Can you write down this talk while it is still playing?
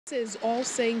This is All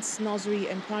Saints Nursery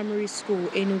and Primary School,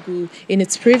 Enugu, in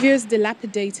its previous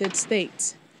dilapidated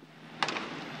state.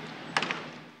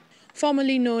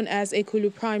 Formerly known as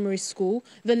Ekulu Primary School,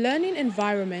 the learning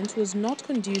environment was not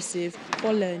conducive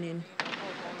for learning.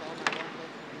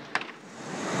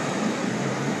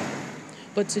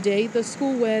 But today, the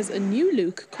school wears a new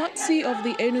look, courtesy of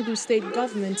the Enugu State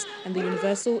Government and the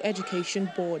Universal Education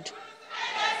Board.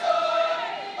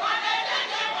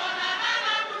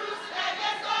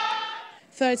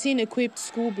 13 equipped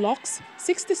school blocks,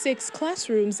 66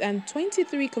 classrooms and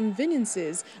 23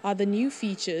 conveniences are the new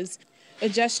features, a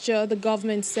gesture the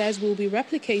government says will be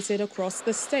replicated across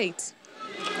the state.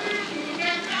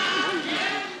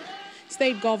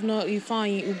 State Governor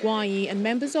Ifeanyi Ugwuanyi and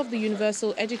members of the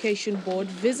Universal Education Board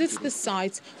visit the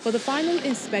site for the final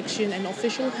inspection and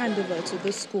official handover to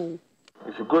the school.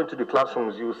 If you go into the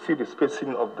classrooms, you will see the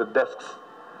spacing of the desks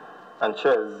and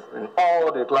chairs in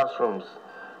all the classrooms.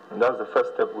 And that's the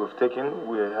first step we've taken.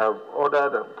 We have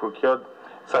ordered and procured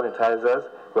sanitizers.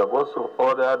 We have also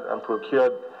ordered and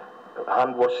procured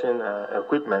hand washing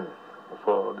equipment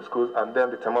for the schools, and then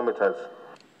the thermometers.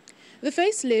 The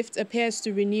facelift appears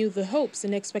to renew the hopes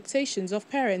and expectations of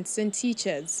parents and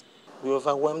teachers. We're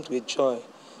overwhelmed with joy.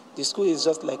 The school is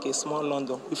just like a small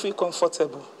London. We feel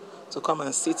comfortable to come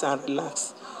and sit and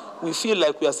relax. We feel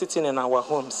like we are sitting in our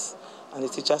homes, and the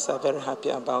teachers are very happy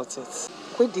about it.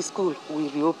 When the school will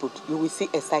reopen, you will see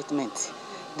excitement.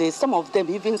 Some of them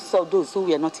even saw those who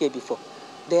were not here before.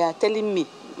 They are telling me,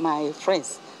 my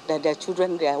friends, that their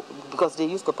children, because they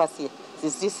used to pass here,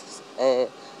 since this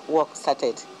work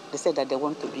started, they said that they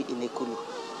want to be in Ekulu,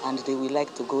 and they will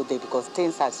like to go there because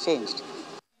things have changed.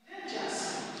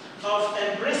 Of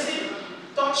embracing,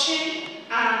 touching,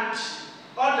 and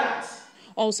all that.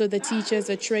 Also, the teachers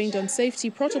are trained on safety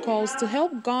protocols to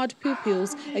help guard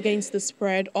pupils against the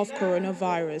spread of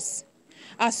coronavirus.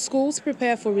 As schools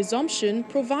prepare for resumption,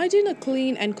 providing a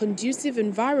clean and conducive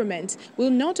environment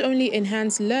will not only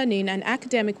enhance learning and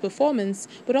academic performance,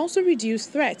 but also reduce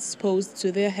threats posed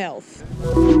to their health.